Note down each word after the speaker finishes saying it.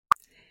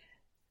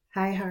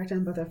Hi, Heart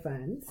and Butter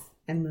fans,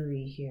 and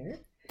Marie here.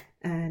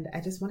 And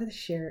I just wanted to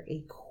share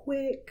a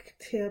quick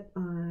tip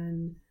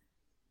on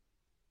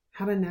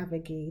how to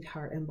navigate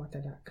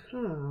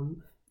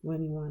heartandbutter.com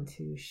when you want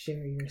to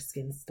share your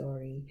skin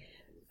story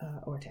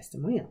or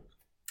testimonial.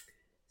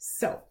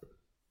 So,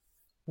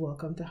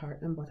 welcome to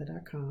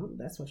heartandbutter.com.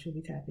 That's what you'll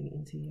be tapping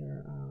into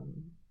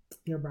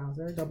your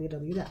browser,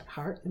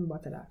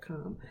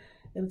 www.heartandbutter.com.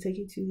 It'll take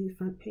you to the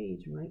front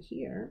page right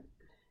here,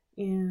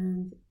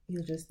 and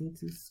you'll just need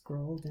to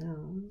scroll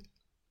down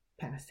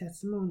past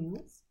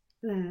testimonials.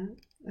 And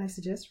I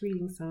suggest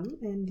reading some,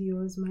 and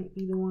yours might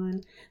be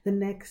the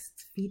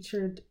next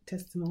featured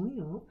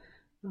testimonial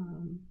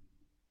on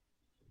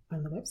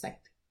the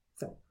website.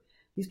 So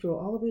you scroll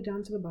all the way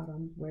down to the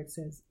bottom where it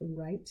says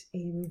write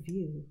a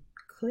review.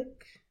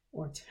 Click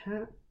or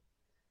tap,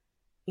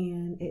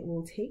 and it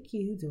will take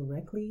you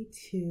directly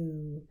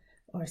to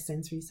our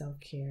sensory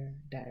self-care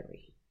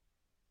diary.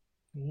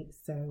 Right?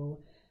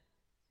 So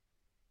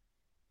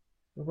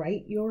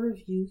write your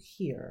review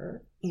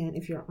here, and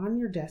if you're on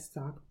your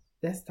desktop,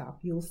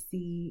 you'll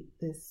see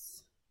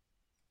this,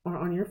 or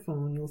on your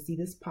phone, you'll see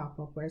this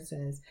pop-up where it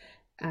says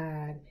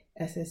add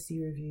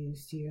SSC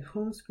reviews to your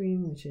home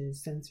screen, which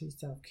is sensory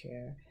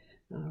self-care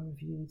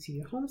review to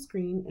your home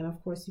screen. And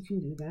of course, you can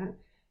do that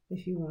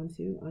if you want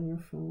to on your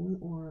phone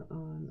or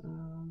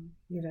on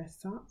your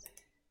desktop.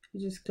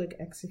 You just click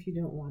X if you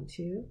don't want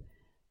to.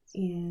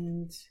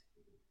 And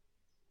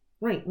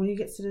right, when you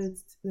get to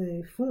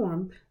the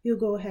form, you'll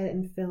go ahead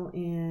and fill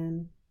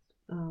in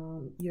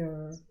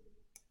your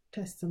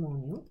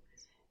testimonial.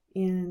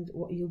 And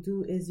what you'll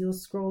do is you'll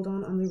scroll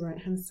down on the right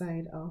hand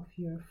side of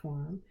your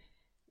form,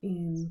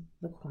 in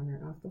the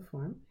corner of the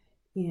form,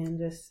 and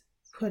just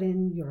put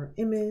in your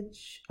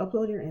image,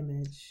 upload your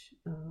image,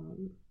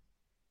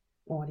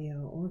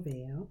 audio or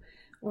video,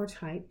 or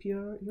type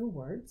your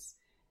words,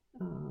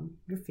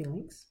 your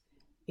feelings,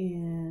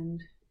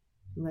 and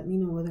let me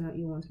know whether or not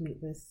you want to make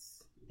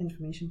this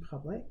information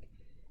public.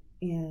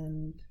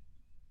 And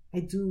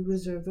I do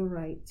reserve the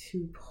right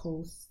to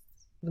post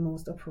the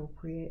most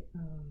appropriate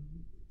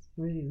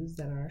reviews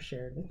that are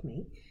shared with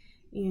me,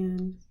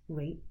 and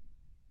rate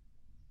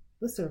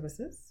the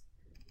services,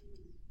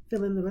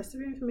 fill in the rest of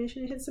your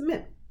information, and hit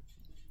submit.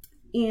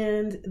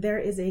 And there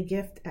is a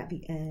gift at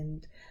the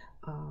end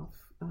of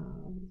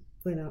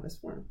filling out this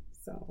form.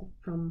 So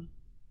from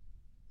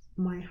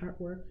my hard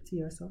work to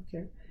your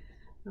self-care,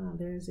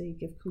 there's a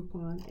gift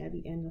coupon at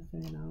the end of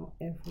filling out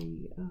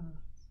every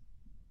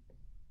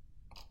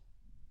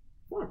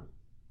form,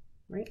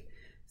 right?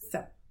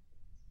 So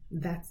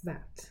that's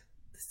that.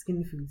 The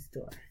Skin Food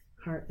Store,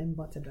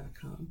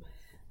 heartandbutter.com,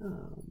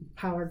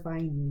 powered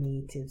by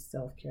Native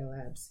Self-Care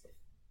Labs.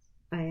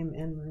 I am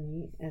Anne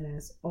Marie, and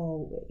as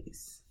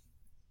always,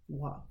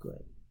 walk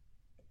good.